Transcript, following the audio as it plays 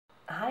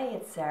Hi,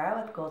 it's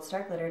Sarah with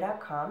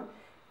goldstarglitter.com,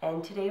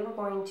 and today we're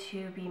going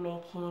to be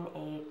making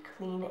a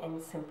clean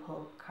and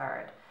simple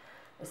card.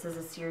 This is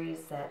a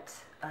series that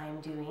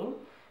I'm doing.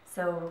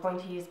 So we're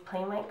going to use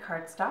plain white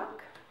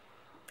cardstock,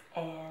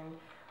 and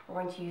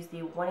we're going to use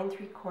the 1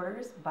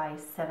 3/4 by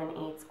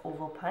 7/8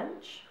 oval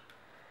punch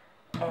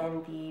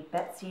and the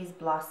Betsy's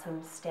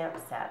Blossom stamp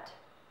set.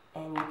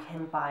 And you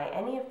can buy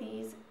any of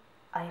these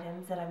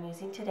items that I'm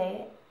using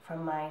today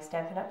from my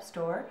Stampin' Up!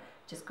 Store.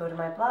 Just go to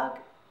my blog,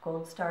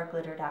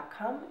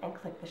 goldstarglitter.com, and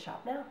click the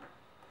shop now.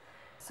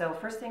 So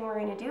first thing we're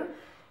going to do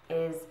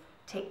is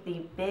take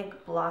the big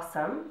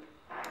blossom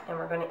and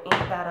we're going to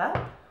ink that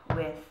up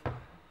with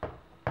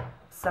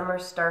Summer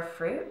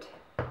Starfruit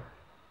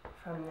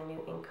from the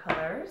new ink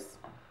colors,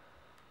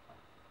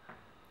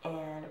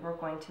 and we're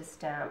going to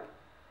stamp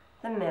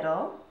the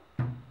middle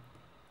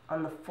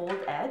on the fold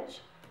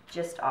edge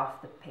just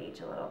off the page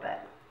a little bit.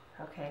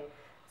 Okay,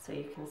 so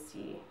you can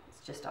see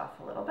it's just off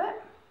a little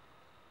bit.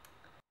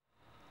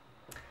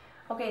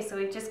 Okay, so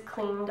we've just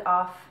cleaned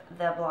off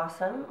the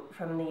blossom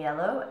from the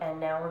yellow, and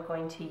now we're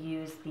going to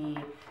use the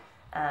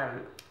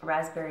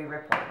raspberry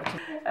ripple.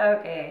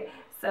 Okay,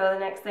 so the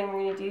next thing we're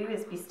going to do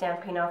is be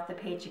stamping off the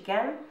page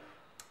again,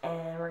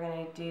 and we're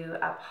going to do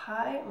up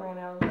high, and we're going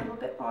to a little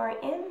bit more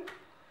in,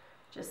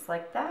 just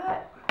like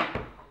that,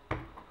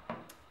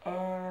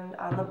 and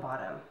on the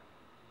bottom.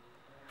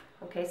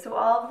 Okay, so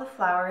all of the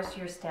flowers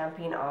you're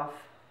stamping off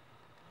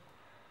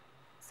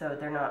so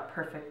they're not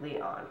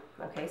perfectly on.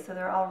 Okay, so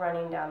they're all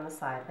running down the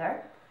side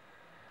there.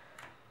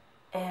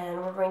 And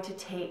we're going to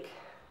take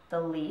the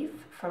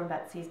leaf from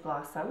Betsy's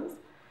Blossoms,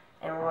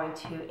 and we're going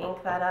to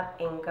ink that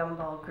up in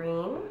Gumball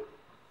Green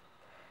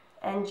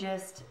and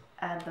just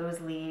add those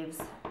leaves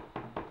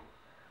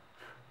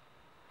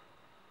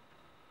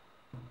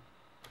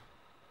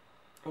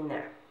in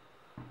there.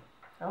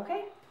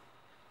 Okay,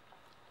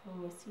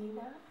 can you see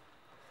that?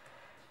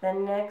 The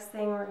next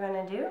thing we're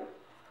going to do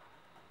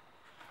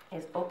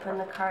is open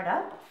the card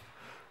up.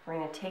 We're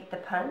going to take the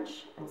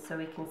punch, and so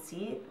we can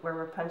see where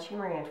we're punching,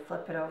 we're going to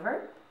flip it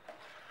over,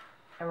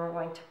 and we're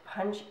going to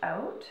punch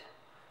out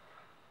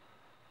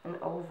an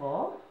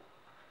oval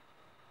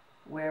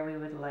where we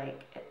would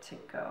like it to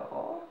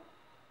go.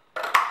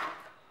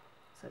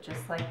 So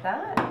just like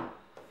that.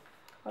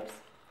 Whoops.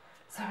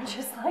 So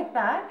just like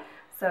that.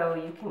 So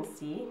you can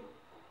see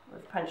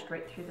we've punched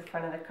right through the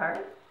front of the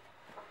card.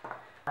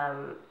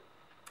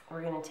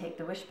 We're going to take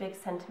the Wish Big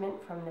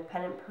Sentiment from the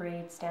Pennant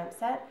Parade stamp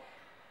set.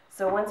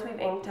 So once we've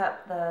inked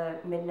up the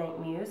Midnight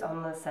Muse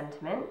on the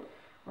sentiment,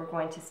 we're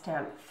going to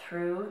stamp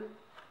through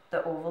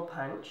the oval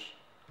punch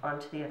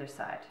onto the other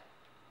side.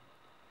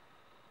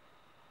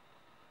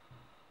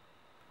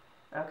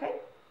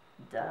 Okay,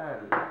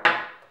 done.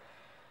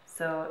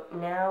 So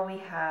now we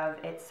have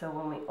it so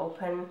when we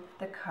open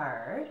the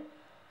card,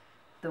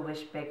 the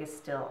Wish Big is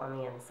still on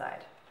the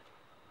inside.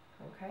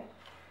 Okay,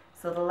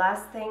 so the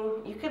last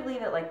thing, you could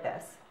leave it like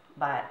this,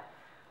 but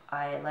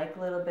I like a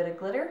little bit of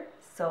glitter,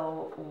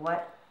 so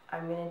what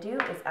I'm going to do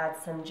is add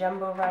some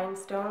jumbo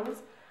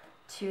rhinestones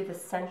to the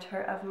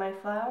center of my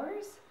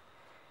flowers,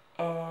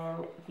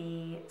 and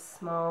the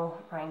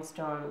small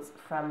rhinestones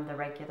from the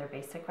regular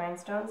basic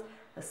rhinestones,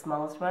 the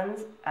smallest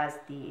ones, as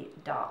the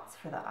dots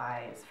for the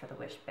eyes for the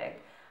Wish Big.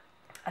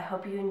 I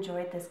hope you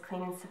enjoyed this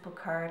clean and simple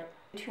card.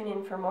 Tune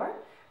in for more.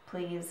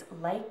 Please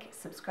like,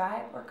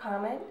 subscribe, or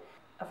comment.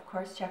 Of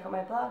course, check out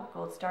my blog,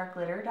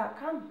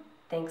 goldstarglitter.com.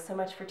 Thanks so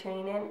much for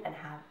tuning in, and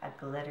have a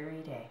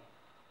glittery day.